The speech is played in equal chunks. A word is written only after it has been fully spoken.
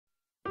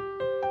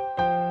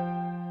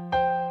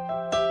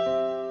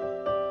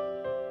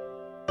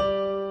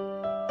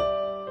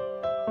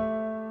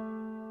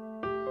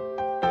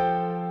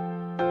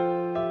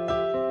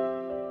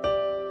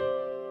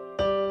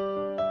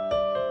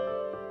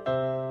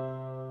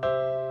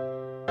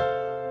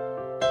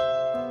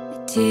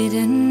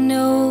Didn't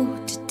know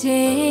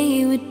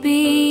today would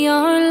be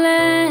our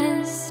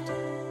last,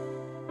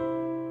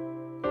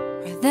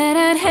 or that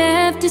I'd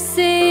have to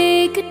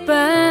say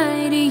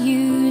goodbye to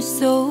you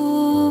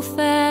so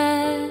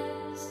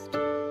fast.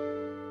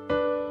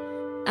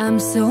 I'm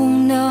so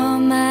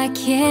numb I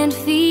can't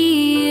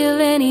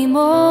feel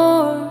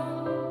anymore.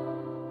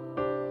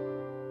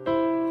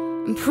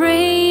 I'm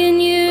praying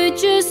you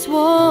just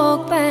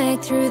walk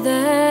back through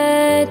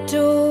that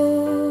door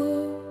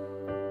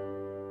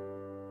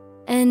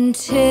and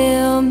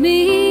tell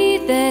me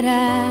that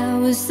I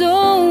was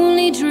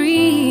only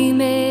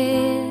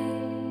dreaming.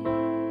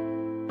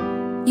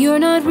 You're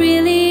not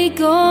really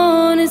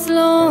gone as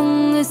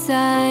long as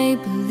I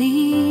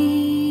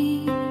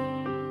believe.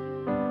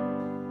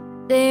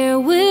 There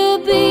will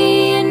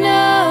be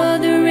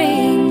another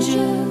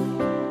angel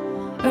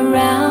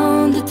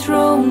around the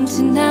throne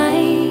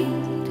tonight.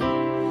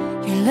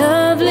 Your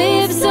love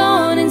lives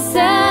on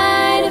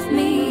inside of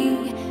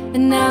me,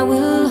 and I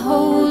will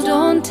hold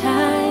on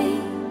tight.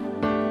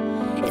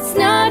 It's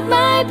not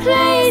my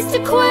place to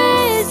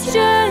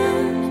question,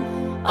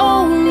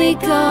 only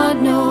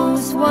God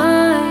knows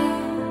why.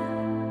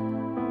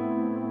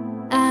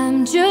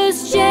 I'm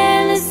just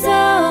jealous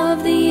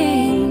of the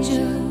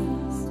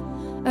angels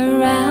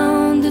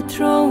around the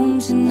throne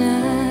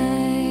tonight.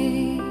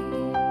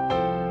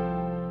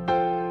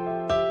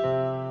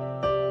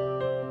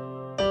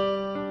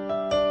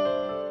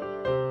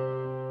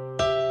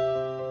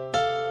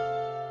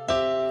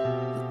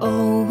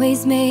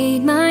 Always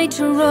made my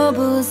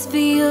troubles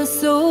feel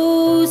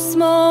so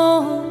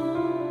small,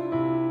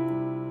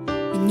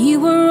 and you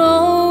were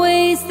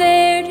always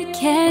there to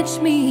catch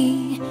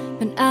me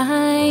when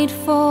I'd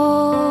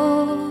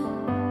fall.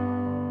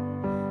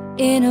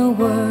 In a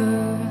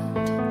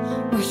world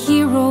where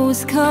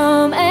heroes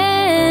come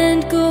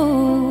and go,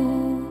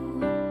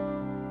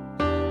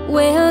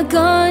 well,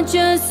 God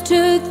just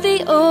took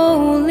the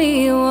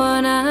only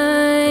one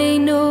I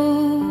know.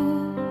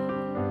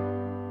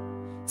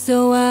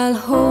 So I'll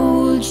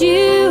hold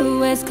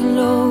you as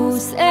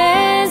close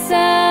as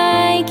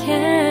I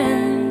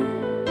can,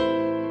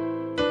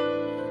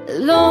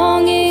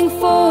 longing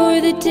for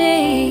the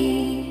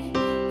day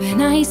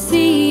when I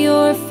see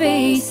your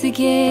face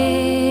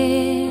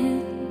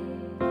again.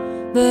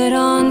 But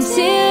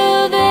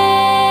until then,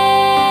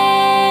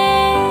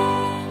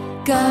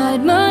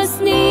 God must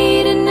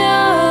need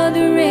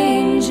another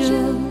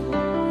angel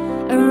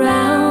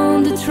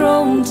around the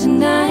throne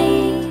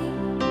tonight.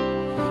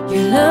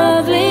 Your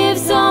love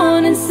lives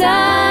on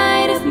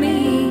inside of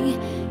me,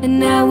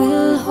 and I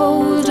will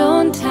hold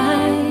on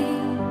tight.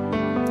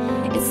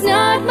 It's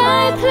not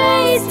my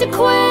place to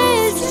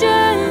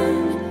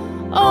question,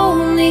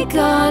 only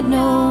God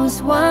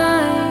knows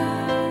why.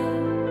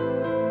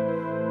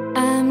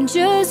 I'm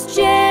just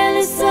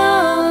jealous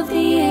of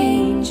the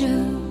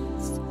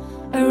angels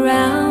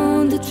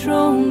around the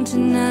throne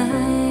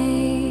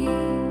tonight,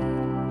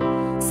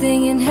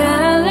 singing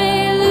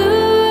hallelujah.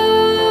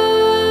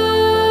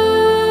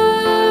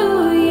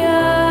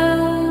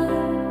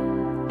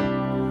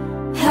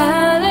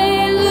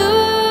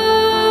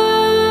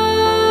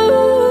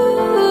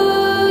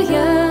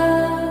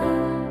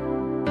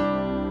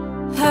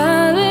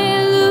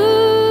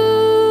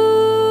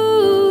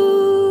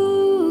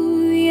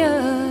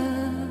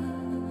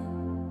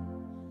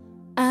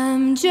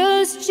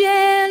 Just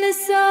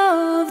jealous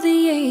of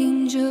the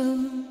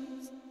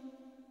angels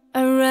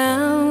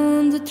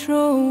around the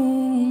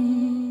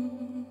throne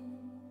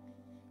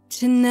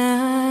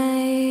tonight.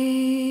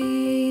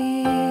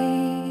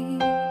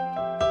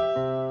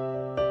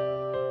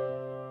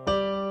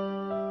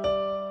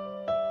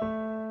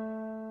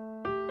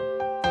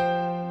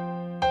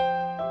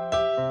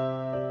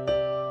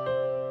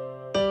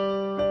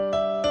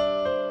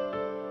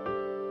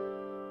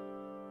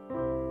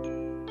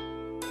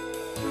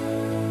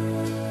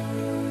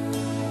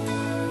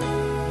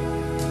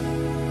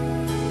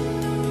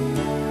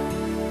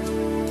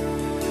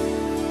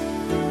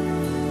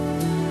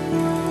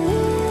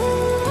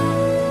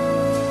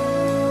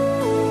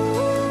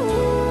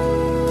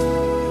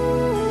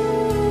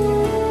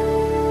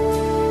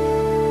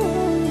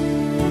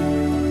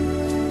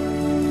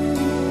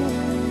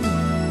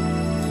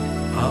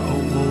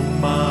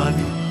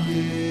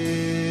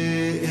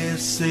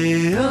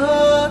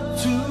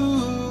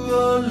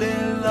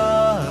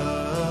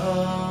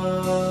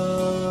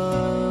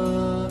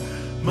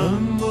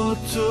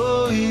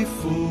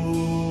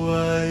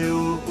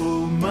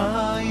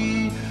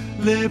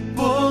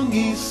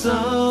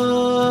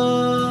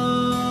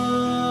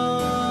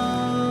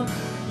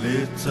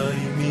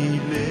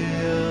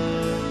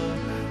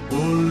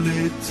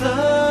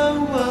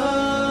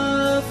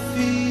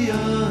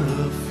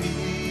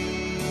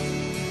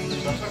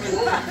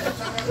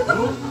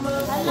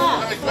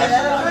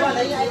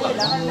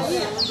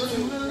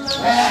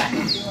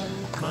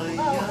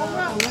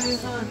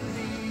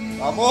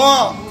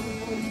 Amor!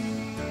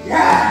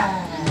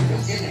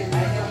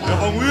 Eu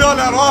vou ir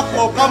na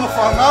Europa, o camo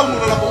fanal,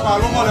 no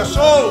Lapocalão, olha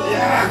só!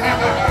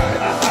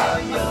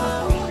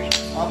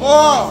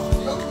 Amor!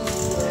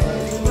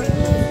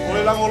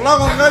 Oi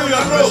lango nei a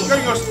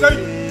Kenga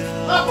State.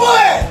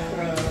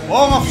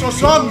 O ngā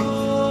Sosan.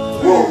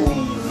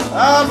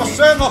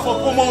 Masenga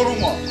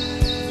whakomorunga.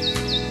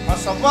 A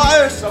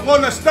Savae,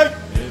 Samona State.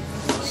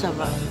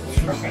 Savae.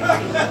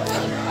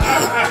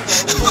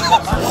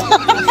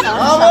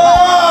 Amo!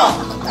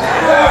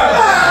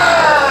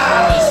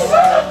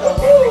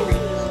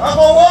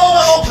 Ako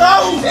wala o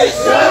kau!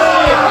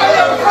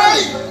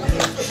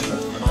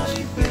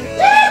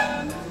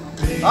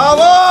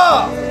 Amo!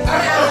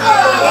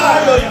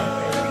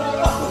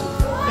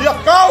 Ia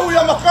kau,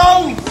 ia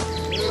makau!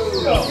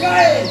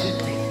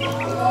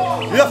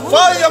 Ia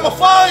whai, ia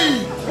mawhai!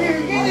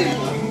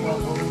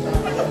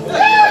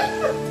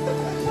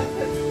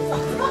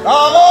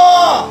 Amo!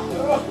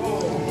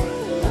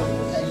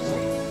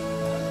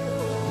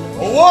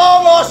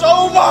 Oama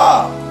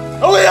sauma!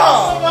 Oia!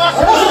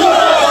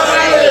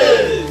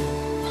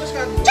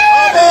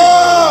 Amo!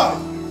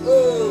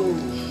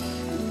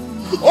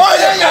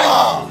 Oia!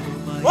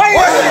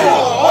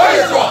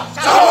 Oia!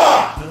 Sawa!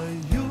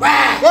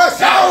 Wa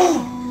sau!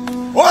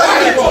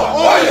 Oia!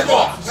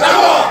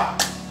 Sawa!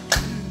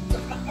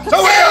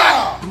 Sawa!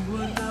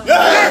 Ya,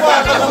 wa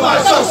kama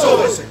sauso.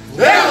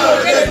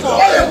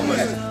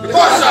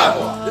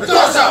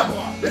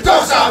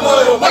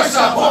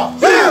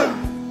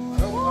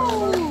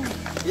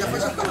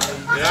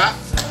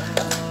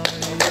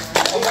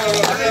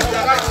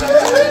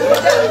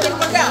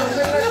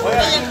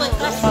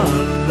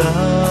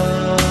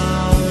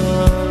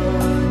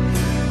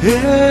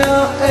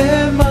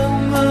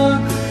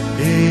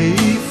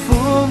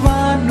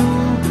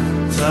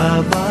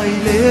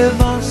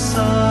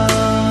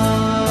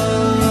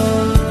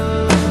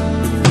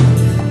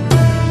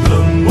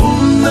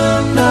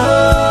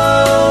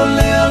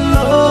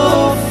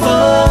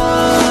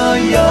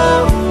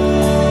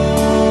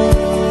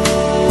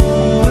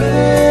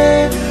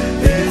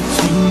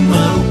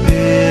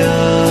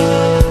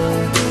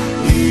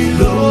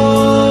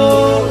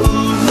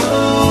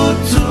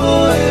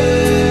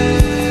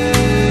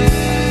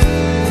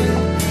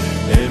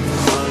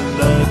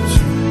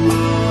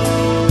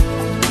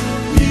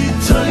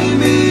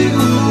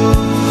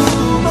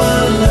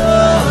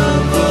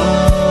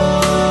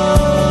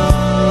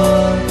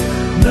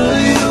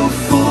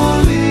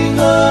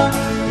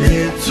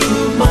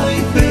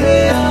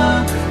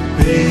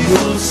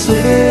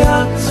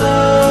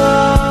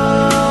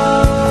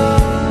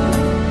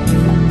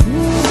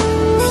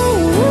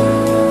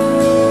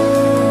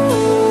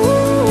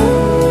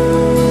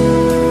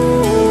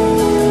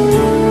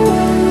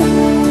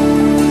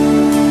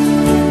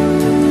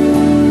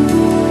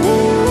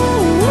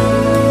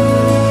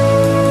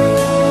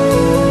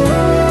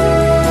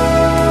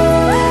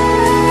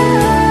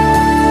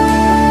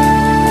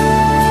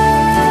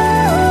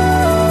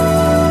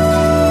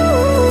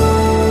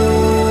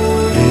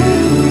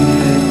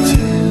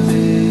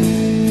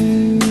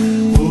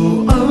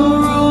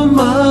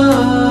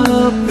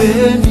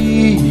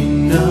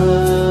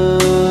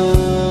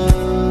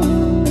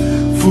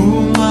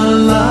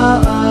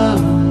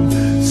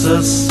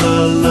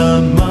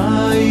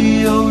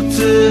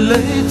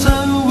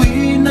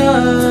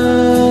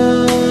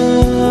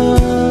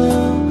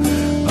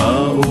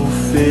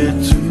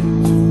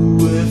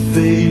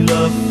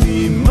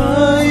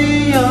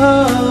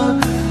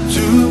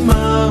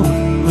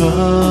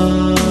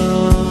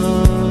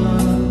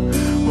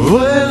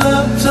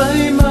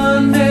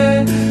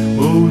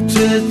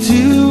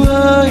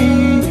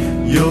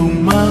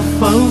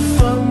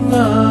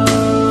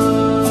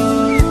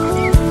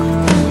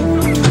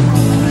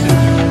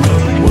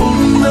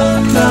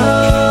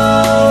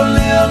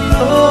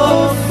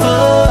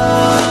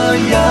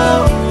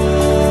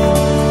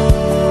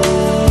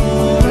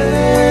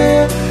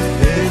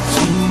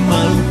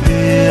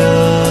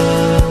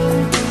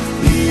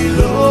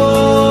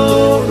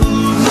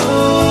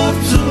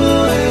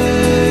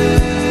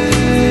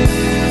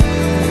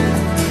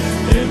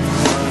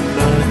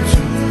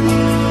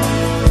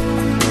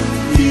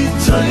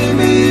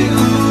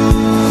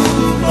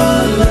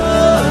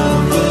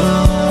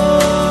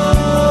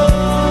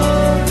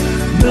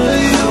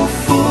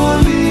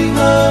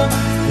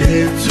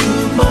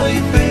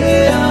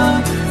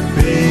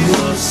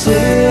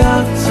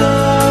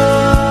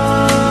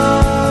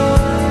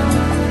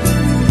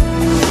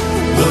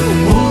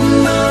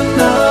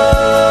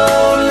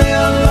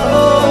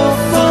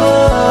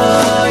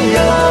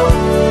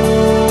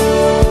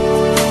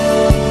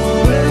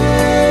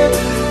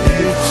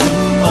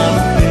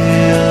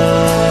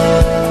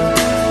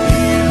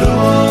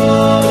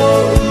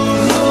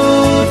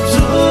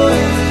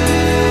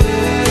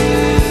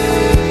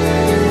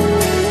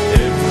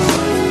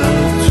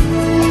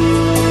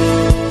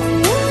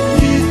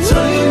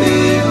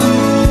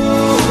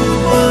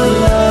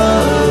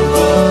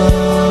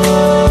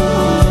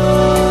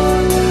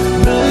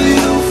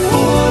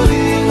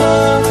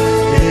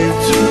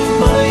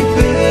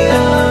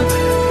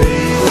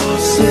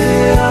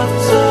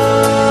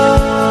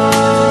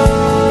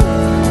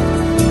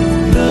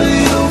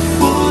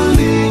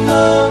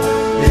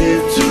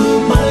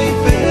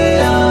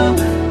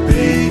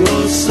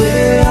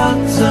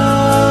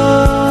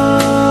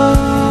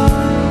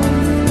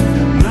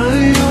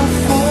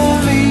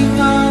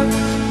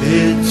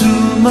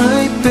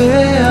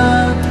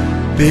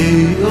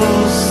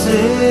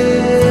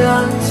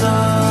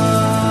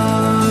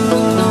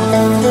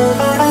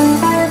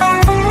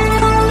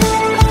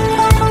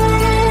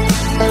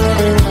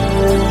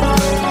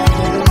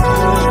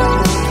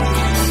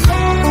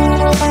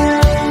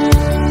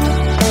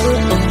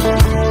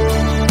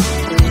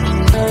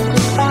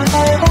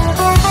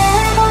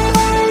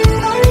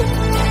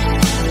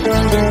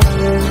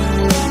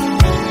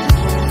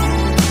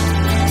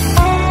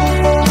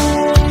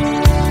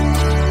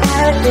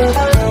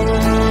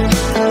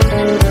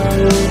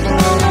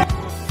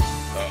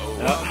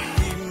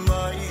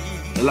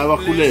 lava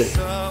kule.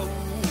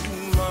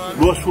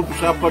 Luas futu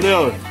sapa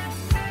leo.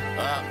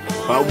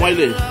 Pau mai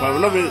le, pau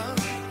lave.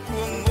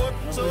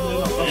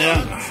 Ya.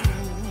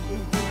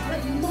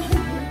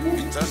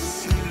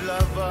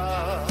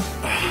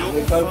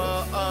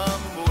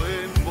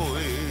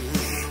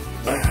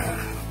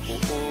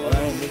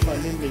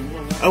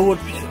 Awat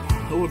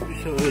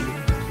bisa ele.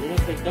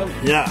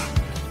 Ya.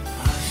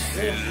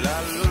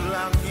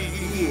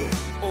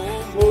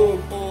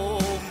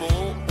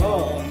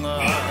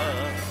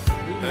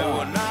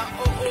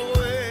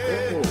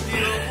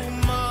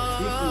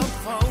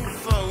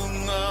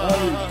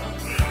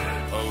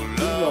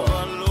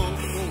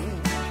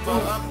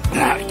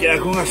 Ya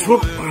aku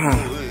ngasuk.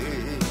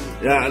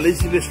 Ya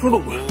lesi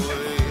lesfuru.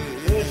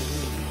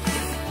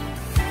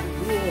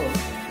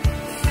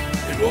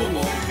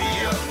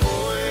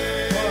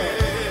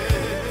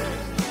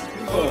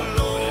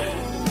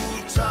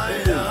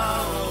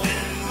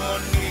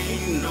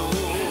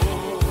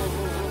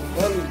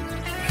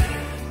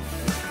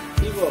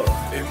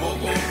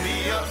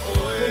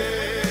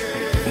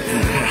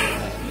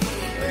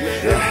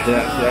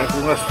 Ya aku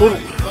ngasuk.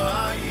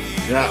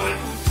 Ya.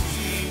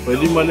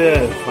 Pwede mali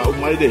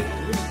paumay deh.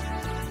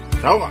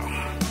 Tahu nggak?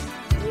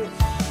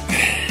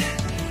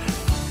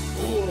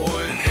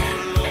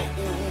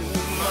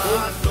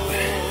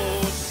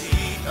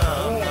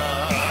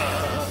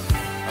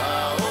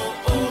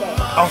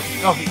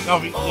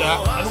 Kopi, ya,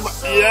 aduh Pak,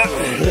 ya.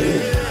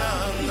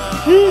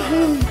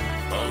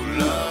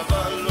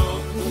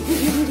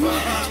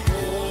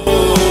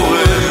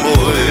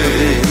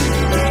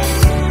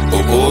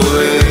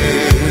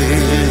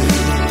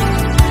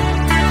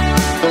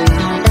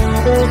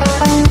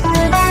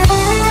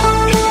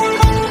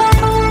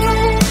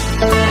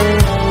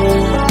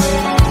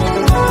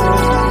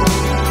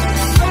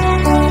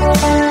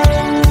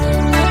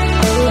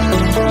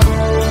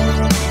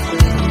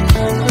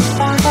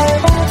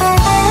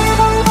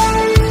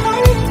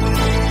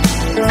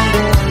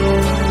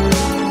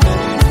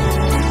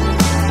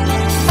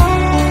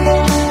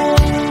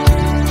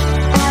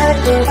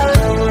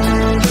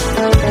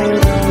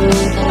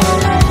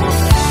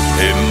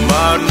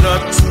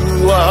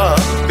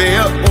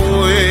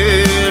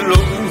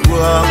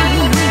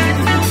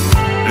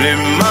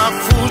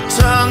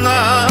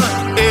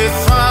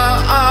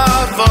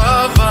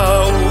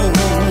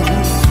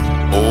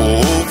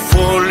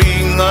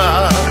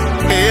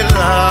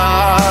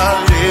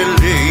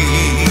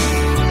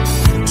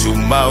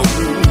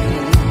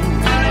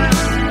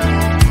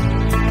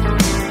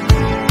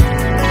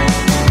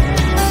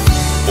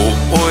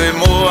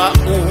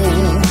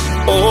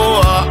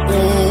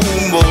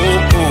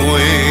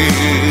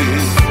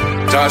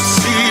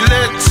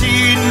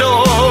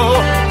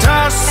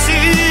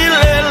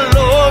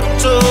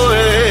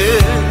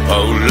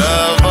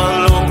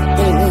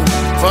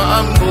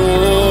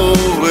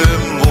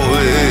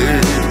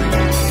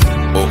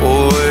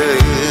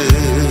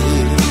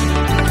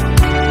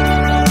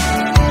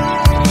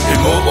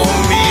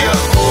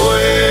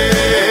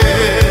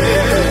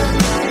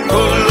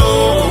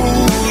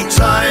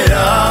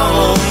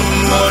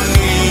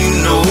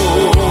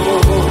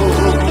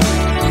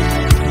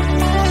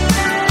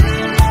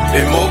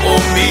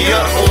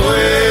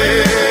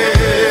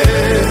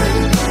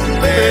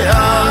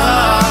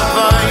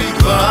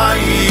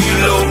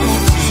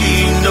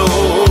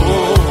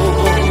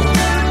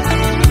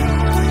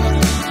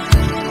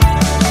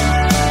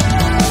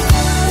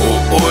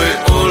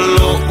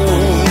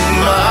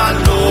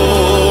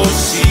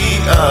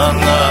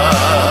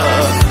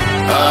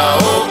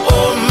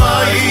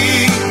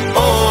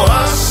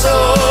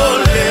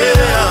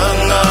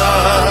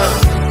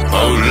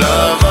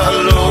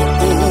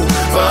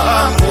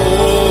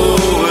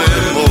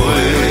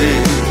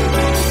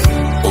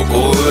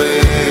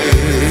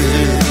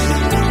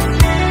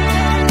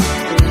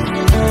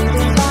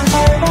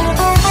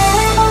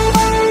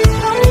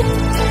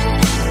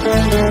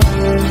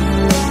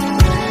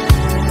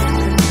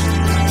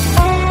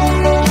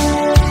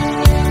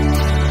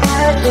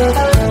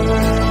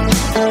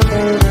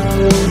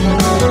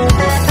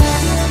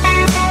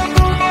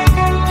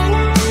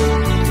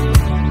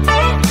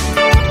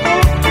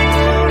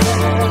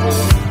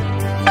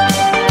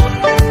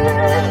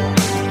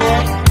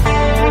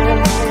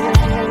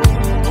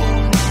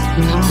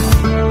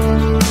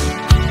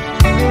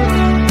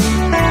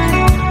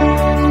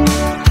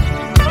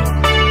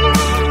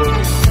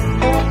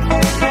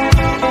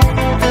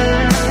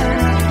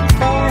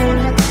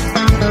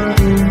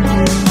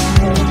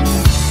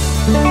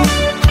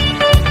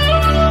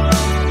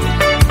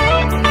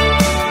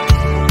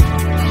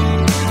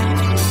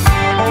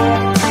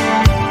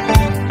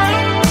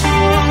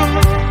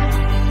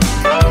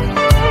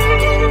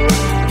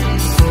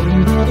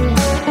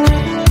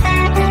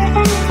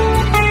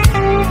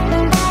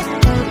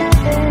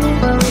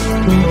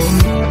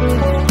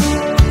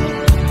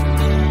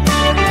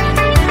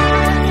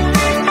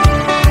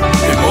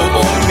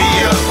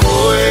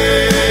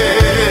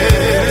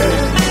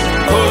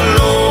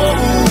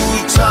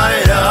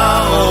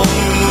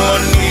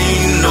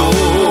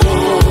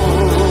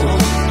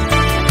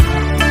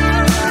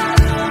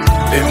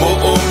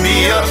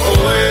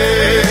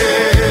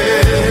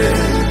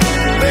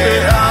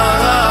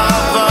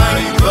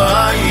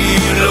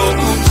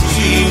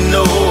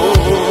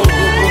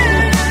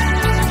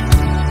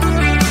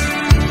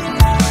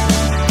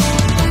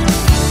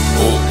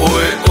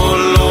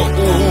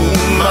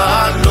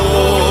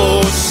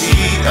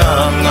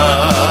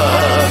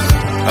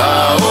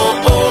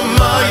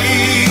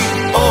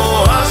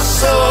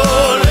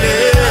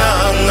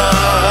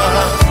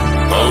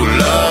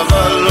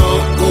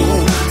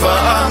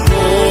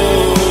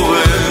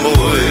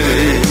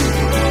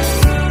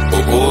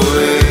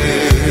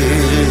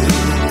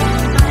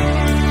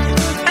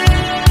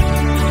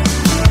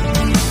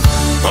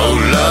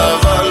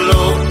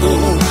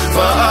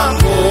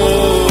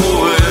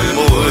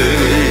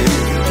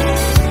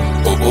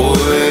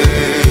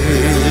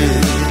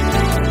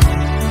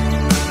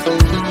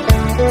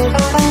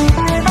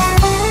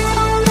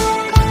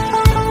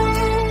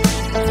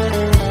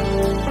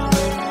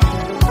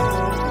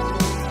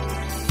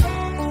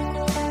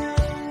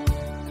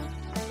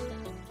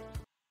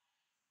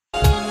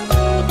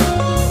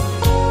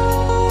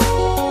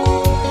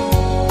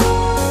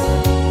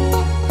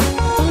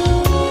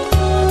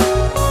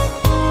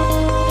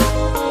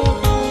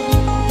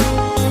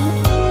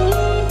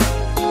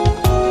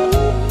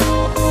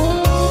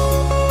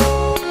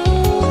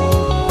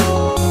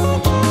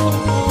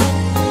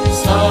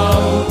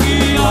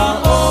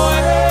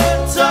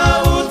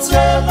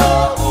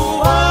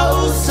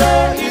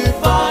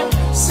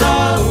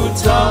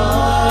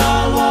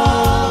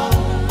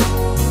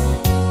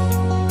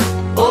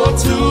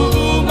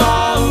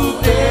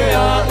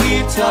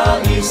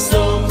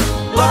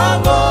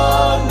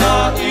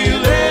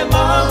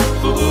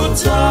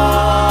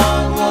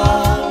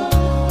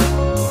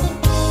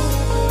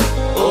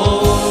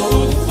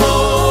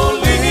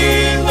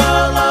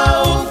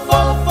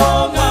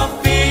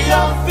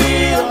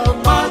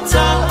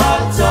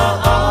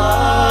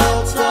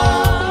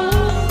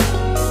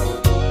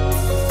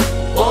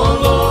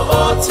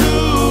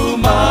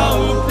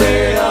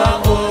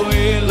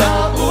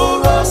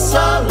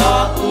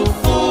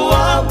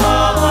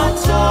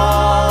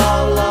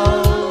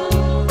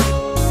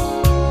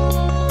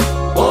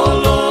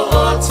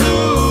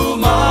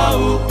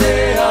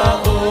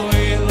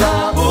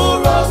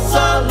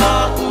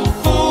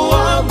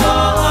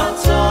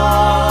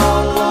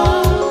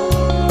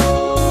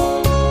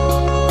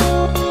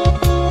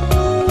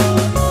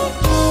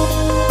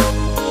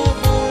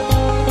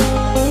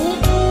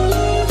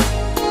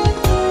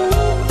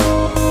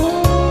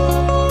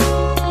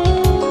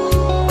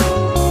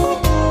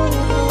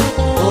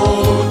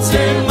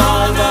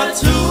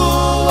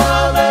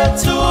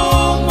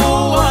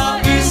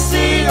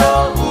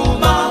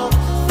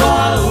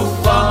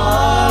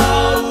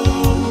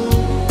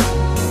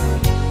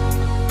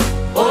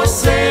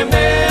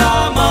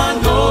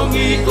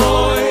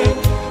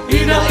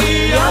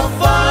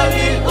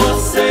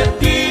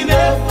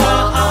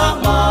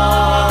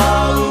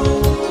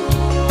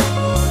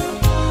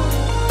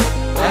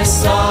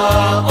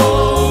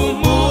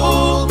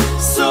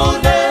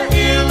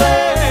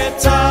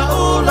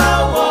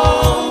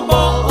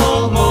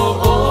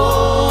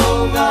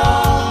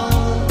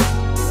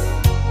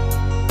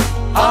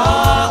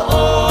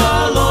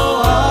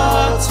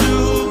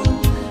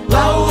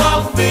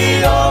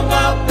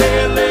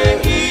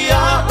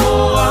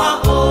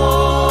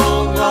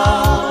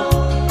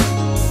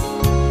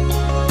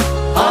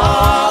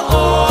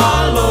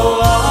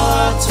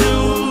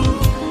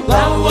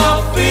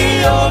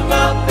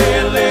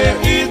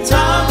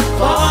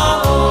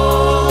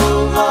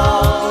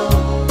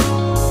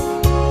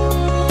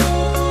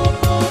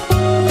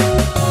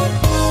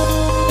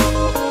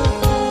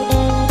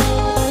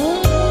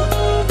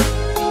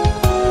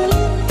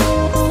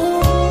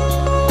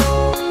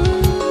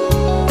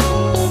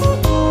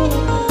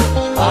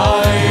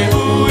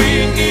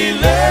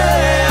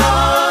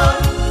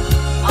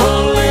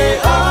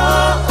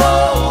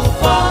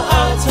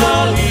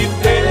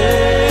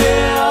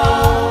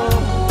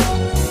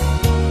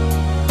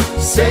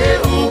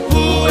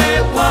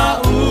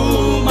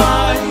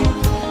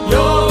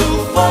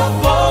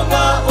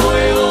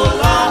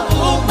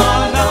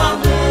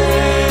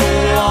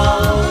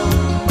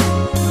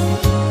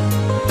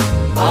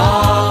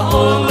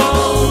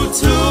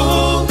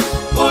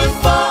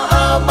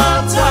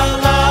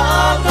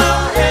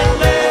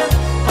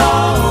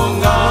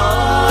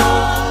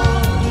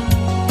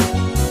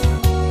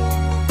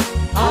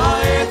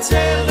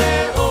 Tell